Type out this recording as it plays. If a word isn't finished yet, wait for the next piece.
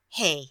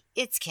Hey,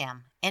 it's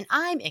Kim, and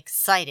I'm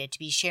excited to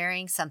be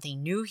sharing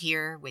something new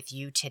here with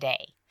you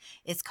today.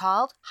 It's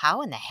called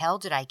How in the Hell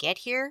Did I Get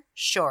Here?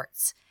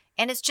 Shorts.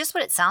 And it's just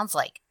what it sounds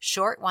like,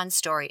 short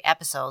one-story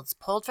episodes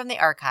pulled from the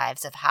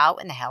archives of How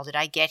in the Hell Did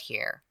I Get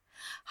Here?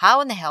 How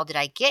in the Hell Did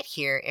I Get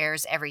Here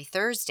airs every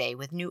Thursday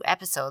with new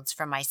episodes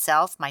from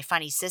myself, my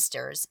funny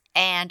sisters,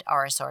 and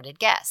our assorted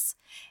guests.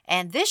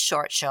 And this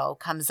short show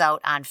comes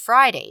out on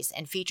Fridays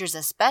and features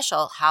a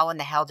special How in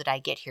the Hell Did I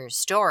Get Here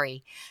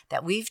story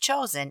that we've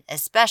chosen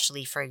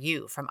especially for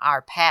you from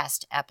our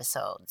past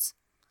episodes.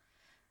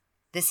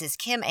 This is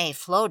Kim A.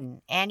 Floden,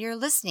 and you're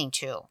listening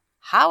to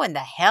How in the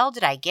Hell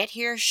Did I Get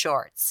Here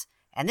Shorts.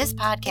 And this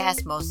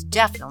podcast most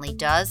definitely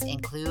does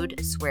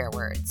include swear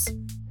words.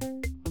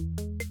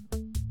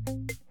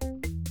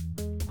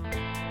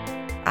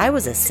 I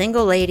was a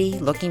single lady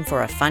looking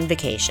for a fun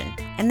vacation,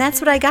 and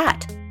that's what I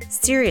got.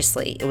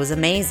 Seriously, it was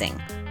amazing.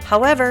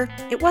 However,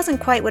 it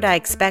wasn't quite what I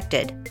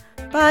expected.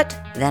 But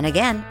then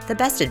again, the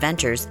best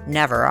adventures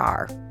never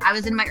are. I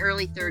was in my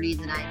early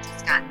 30s and I had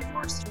just gotten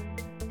divorced.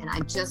 And I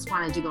just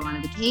wanted to go on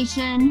a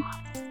vacation.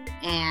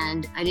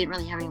 And I didn't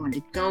really have anyone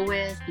to go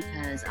with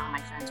because all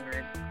my friends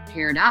were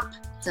paired up.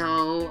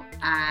 So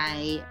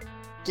I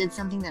did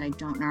something that I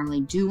don't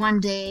normally do one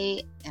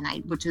day,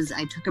 which is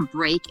I took a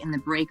break in the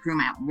break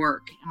room at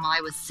work. And while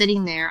I was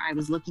sitting there, I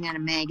was looking at a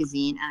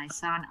magazine and I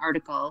saw an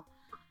article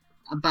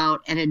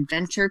about an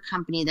adventure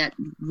company that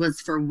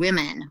was for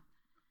women.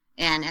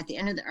 And at the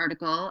end of the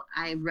article,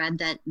 I read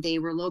that they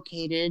were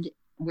located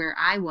where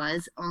I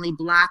was, only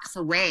blocks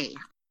away.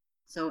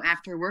 So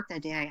after work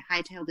that day, I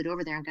hightailed it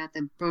over there and got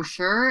the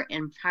brochure.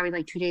 And probably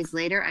like 2 days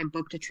later, I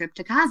booked a trip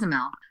to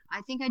Cozumel.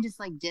 I think I just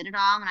did it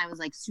all and I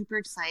was super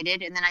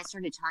excited. And then I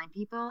started telling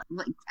people,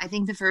 I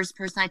think the first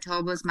person I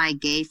told was my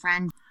gay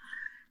friend.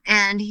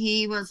 And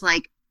he was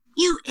like,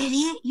 "You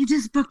idiot, you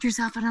just booked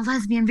yourself on a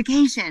lesbian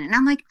vacation." And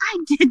I'm like, "I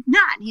did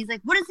not." And he's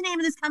like, "What is the name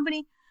of this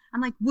company?"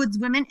 I'm like, "Woods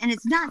Women." And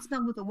it's not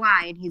spelled with a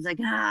Y. And he's like,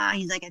 "I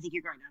think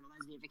you're going on a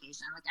lesbian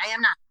vacation." I'm like, "I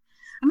am not."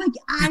 I'm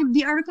like,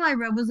 the article I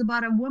read was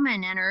about a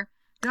woman and her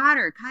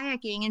daughter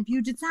kayaking in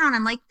Puget Sound.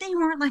 I'm like, "They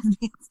weren't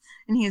lesbians."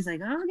 And he was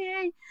like,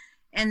 "Okay."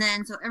 And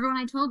then, so everyone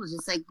I told was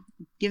just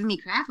giving me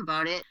crap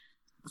about it.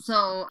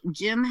 So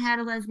Jim had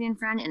a lesbian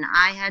friend and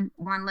I had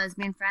one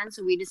lesbian friend.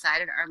 So we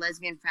decided our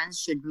lesbian friends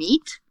should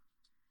meet.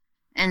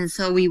 And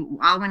so we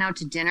all went out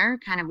to dinner,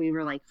 we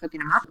were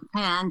hooking them up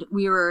and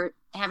we were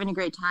having a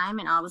great time.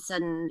 And all of a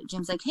sudden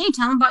Jim's like, "Hey,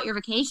 tell them about your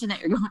vacation that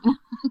you're going on."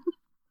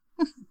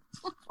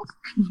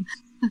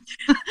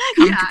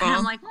 Yeah. And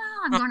I'm like, "Well,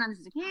 I'm going on this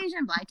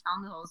vacation." But I tell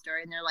them the whole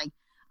story and they're like,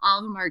 all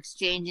of them are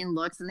exchanging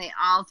looks and they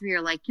all three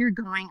are like, "You're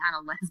going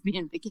on a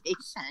lesbian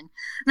vacation."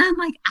 And I'm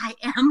like, "I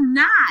am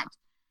not."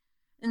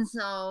 And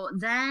so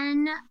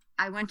then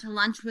I went to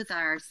lunch with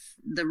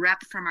the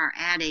rep from our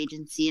ad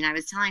agency and I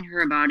was telling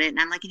her about it. And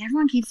I'm like, "And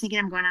everyone keeps thinking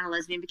I'm going on a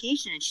lesbian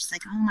vacation." And she's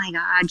like, "Oh my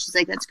God." She's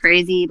like, "That's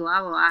crazy,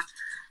 blah, blah, blah."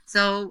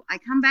 So I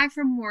come back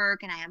from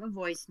work and I have a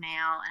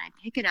voicemail and I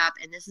pick it up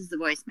and this is the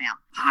voicemail.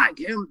 "Hi,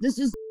 Kim, this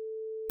is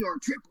your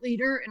trip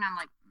leader." And I'm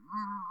like,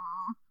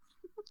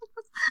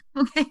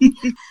 okay.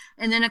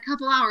 And then a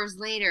couple hours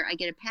later, I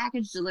get a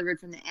package delivered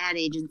from the ad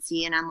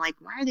agency and I'm like,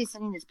 "Why are they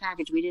sending this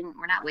package?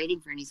 We're not waiting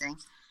for anything."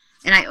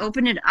 And I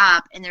open it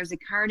up and there's a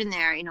card in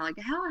there,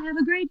 "Oh, have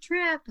a great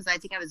trip." Because I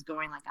think I was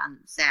going on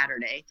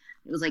Saturday.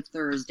 It was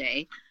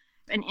Thursday.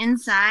 And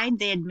inside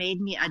they had made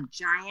me a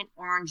giant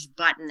orange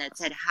button that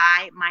said,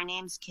 "Hi, my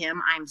name's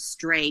Kim. I'm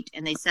straight."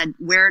 And they said,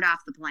 "Wear it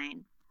off the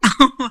plane."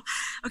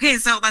 Okay,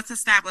 so let's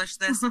establish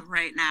this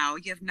right now.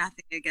 You have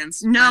nothing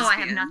against No, lesbians. I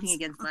have nothing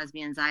against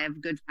lesbians. I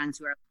have good friends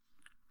who are.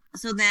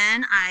 So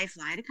then I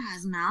fly to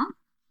Cozumel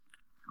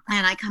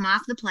and I come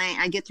off the plane.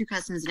 I get through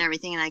customs and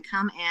everything and I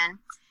come in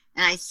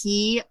and I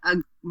see a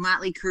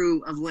motley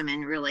crew of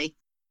women really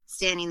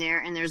standing there.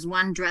 And there's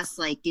one dressed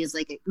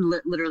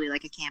literally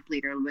like a camp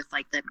leader with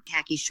the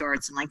khaki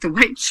shorts and the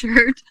white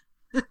shirt,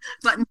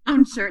 button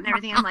down shirt and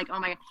everything. I'm like, "Oh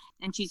my God."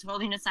 And she's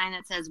holding a sign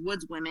that says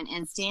Woods Women.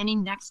 And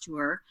standing next to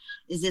her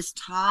is this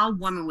tall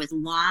woman with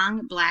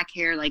long black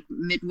hair,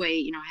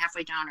 midway,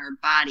 halfway down her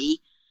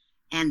body.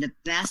 And the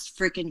best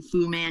freaking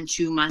Fu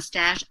Manchu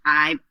mustache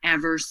I've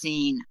ever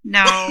seen.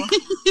 No.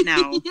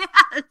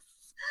 Yes.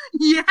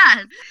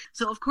 Yes.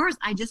 So, of course,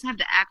 I just have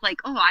to act like,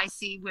 "Oh, I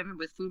see women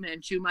with Fu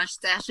Manchu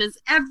mustaches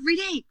every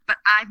day." But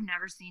I've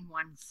never seen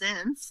one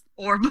since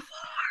or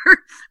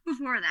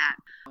before that.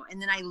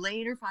 And then I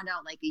later found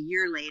out, a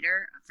year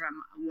later,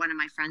 from one of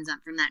my friends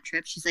from that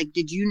trip, she's like,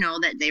 "Did you know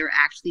that they were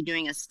actually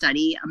doing a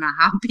study about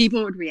how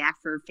people would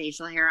react for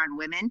facial hair on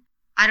women?"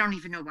 I don't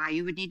even know why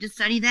you would need to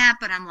study that,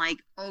 but I'm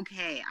like,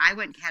 okay. I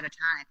went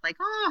catatonic,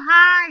 "Oh,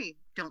 hi."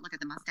 Don't look at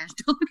the mustache.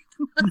 Don't look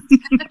at the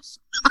mustache.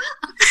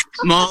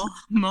 Mole.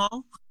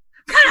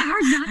 Kind of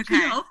hard not to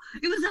know.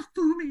 It was a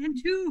Fu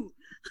Manchu.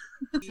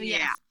 So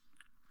yeah.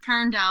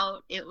 Turned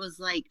out it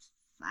was I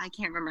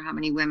can't remember how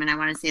many women. I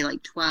want to say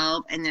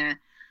 12. And the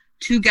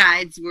two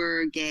guides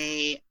were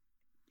gay.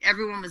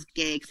 Everyone was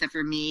gay except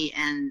for me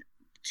and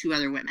two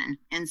other women.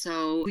 And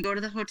so we go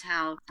to the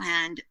hotel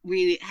and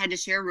we had to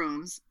share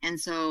rooms. And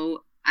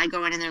so I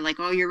go in and they're like,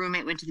 oh, your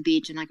roommate went to the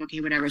beach. And like,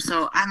 okay, whatever.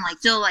 So I'm like,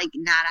 still like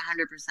not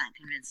 100%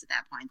 convinced at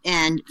that point.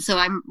 And so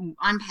I'm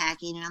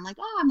unpacking and I'm like,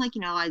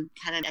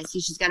 I see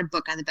she's got a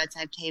book on the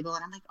bedside table.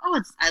 And I'm like,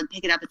 I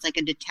pick it up. It's like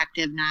a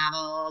detective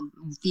novel,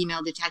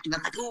 female detective.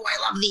 I'm like, oh,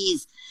 I love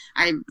these.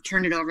 I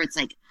turned it over. It's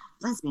like,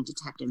 lesbian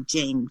detective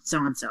Jane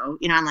so-and-so.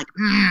 I'm like,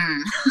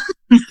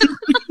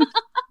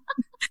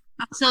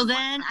 So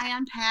then I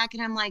unpack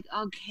and I'm like,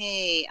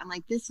 okay. I'm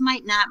like, this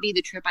might not be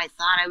the trip I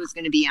thought I was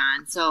going to be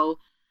on. So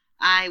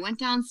I went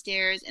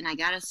downstairs and I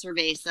got a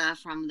cerveza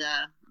from the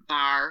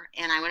bar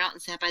and I went out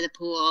and sat by the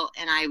pool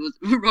and I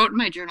wrote in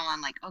my journal,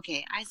 I'm like,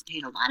 okay, I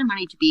paid a lot of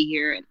money to be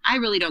here and I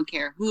really don't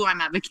care who I'm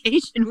on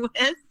vacation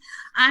with.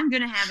 I'm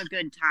going to have a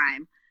good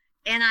time.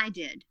 And I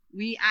did.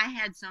 I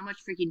had so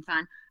much freaking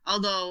fun.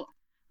 Although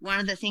one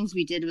of the things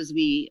we did was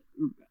we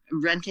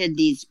rented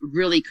these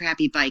really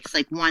crappy bikes,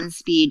 like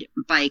 1-speed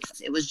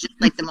bikes. It was just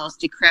like the most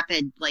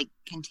decrepit, like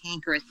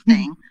cantankerous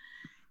thing.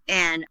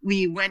 And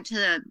we went to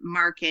the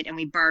market and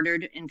we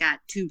bartered and got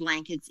 2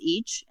 blankets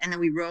each. And then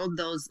we rode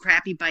those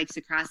crappy bikes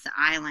across the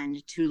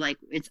island to like,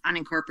 it's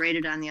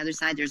unincorporated on the other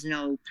side. There's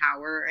no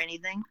power or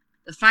anything.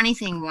 The funny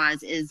thing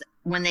is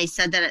when they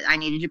said that I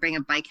needed to bring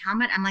a bike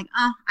helmet, I'm like,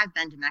 oh, I've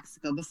been to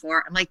Mexico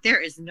before. I'm like,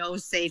 there is no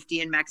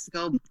safety in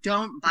Mexico.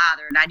 Don't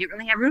bother. And I didn't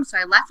really have room, so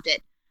I left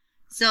it.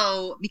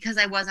 So because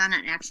I was on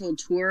an actual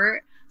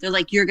tour, they're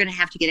like, you're going to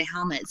have to get a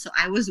helmet. So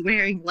I was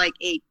wearing like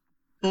a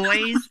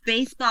boys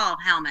baseball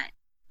helmet,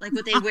 like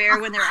what they wear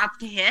when they're up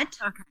to hit.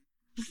 Okay.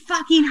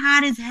 Fucking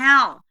hot as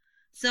hell.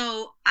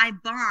 So I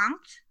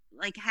bonked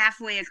like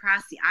halfway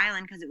across the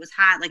island because it was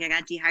hot. Like I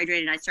got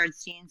dehydrated. I started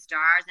seeing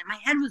stars and my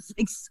head was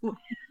like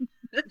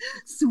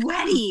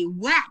sweaty,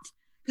 wet.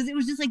 Because it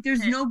was just like,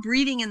 there's no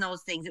breathing in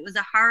those things. It was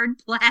a hard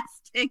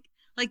plastic,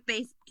 like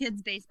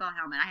kids baseball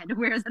helmet. I had to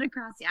wear that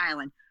across the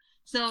island.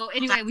 So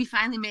anyway, we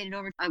finally made it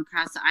over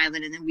across the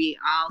island and then we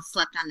all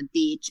slept on the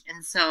beach.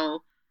 And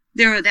so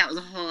that was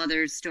a whole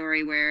other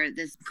story where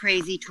this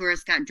crazy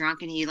tourist got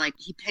drunk and he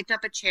picked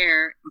up a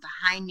chair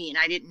behind me and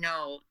I didn't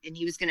know, and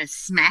he was going to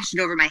smash it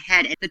over my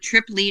head. And the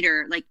trip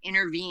leader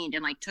intervened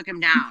and took him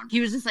down. He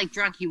was just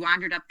drunk. He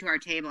wandered up to our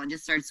table and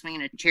just started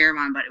swinging a chair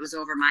around, but it was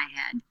over my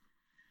head.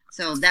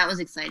 So that was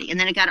exciting. And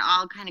then it got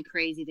all kind of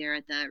crazy there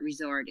at the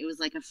resort. It was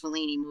like a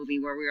Fellini movie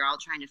where we were all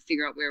trying to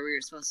figure out where we were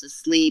supposed to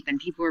sleep and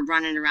people were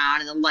running around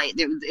and the light,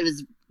 it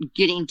was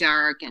getting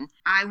dark and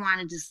I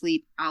wanted to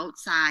sleep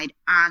outside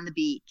on the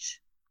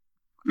beach.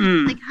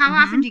 How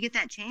often do you get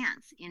that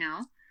chance,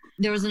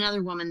 There was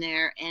another woman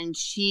there and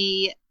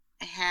she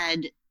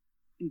had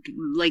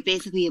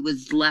basically it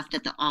was left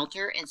at the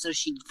altar and so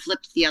she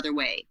flipped the other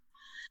way.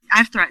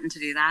 I've threatened to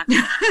do that.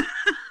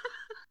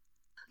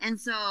 And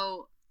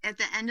so at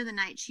the end of the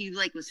night, she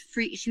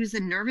she was a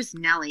nervous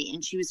Nelly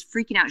and she was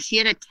freaking out. She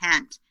had a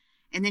tent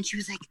and then she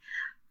was like,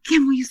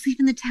 Kim, will you sleep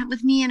in the tent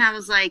with me? And I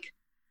was like,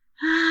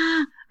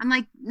 I'm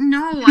like,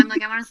 no, I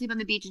want to sleep on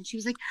the beach. And she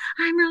was like,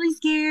 I'm really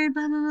scared,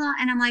 blah, blah, blah.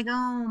 And I'm like,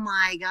 oh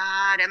my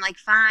God. I'm like,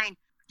 fine.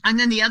 And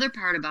then the other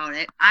part about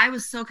it, I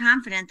was so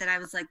confident that I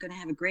was going to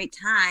have a great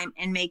time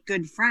and make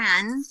good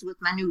friends with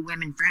my new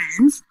women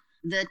friends.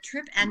 The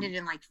trip ended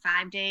in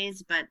 5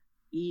 days, but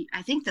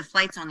I think the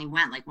flights only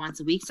went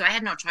once a week. So I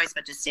had no choice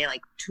but to stay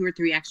 2 or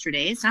 3 extra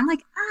days. So I'm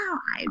like,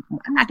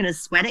 I'm not going to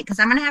sweat it because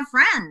I'm going to have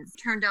friends.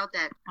 Turned out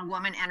that a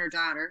woman and her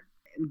daughter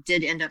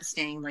did end up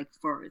staying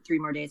for 3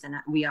 more days. And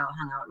we all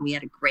hung out and we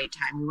had a great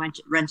time. We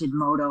rented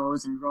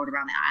motos and rode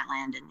around the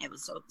island and it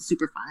was so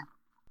super fun.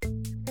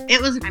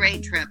 It was a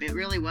great trip. It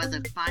really was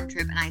a fun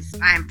trip. And I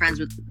am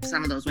friends with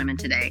some of those women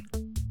today.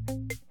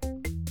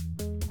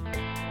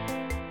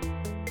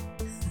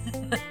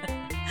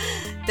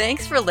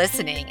 Thanks for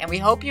listening, and we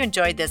hope you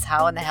enjoyed this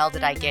How in the Hell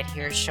Did I Get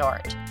Here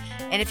short.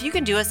 And if you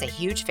can do us a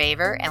huge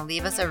favor and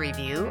leave us a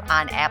review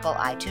on Apple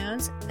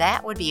iTunes,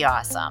 that would be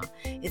awesome.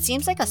 It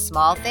seems like a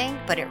small thing,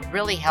 but it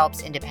really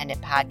helps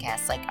independent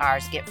podcasts like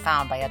ours get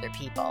found by other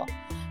people.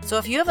 So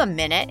if you have a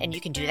minute and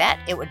you can do that,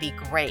 it would be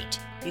great.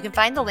 You can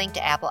find the link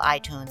to Apple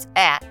iTunes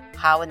at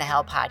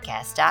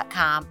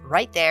howinthehellpodcast.com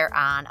right there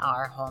on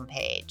our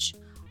homepage.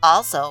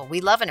 Also,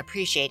 we love and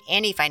appreciate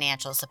any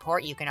financial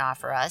support you can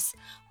offer us.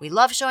 We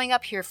love showing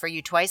up here for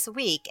you twice a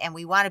week, and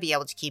we want to be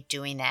able to keep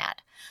doing that.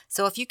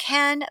 So if you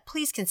can,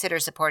 please consider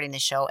supporting the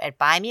show at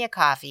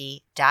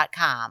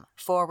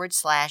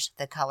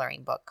buymeacoffee.com/The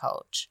Coloring Book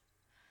Coach.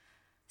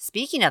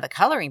 Speaking of The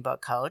Coloring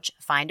Book Coach,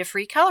 find a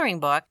free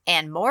coloring book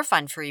and more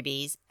fun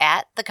freebies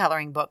at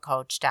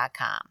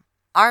thecoloringbookcoach.com.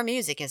 Our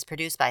music is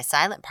produced by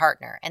Silent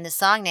Partner, and the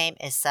song name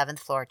is 7th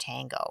Floor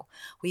Tango.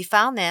 We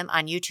found them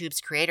on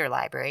YouTube's Creator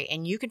Library,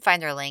 and you can find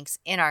their links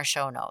in our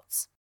show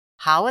notes.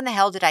 How in the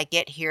Hell Did I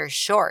Get Here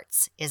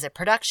Shorts is a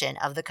production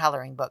of The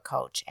Coloring Book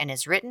Coach and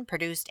is written,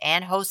 produced,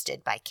 and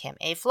hosted by Kim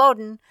A.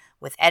 Floden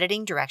with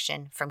editing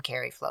direction from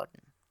Carrie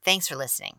Floden. Thanks for listening.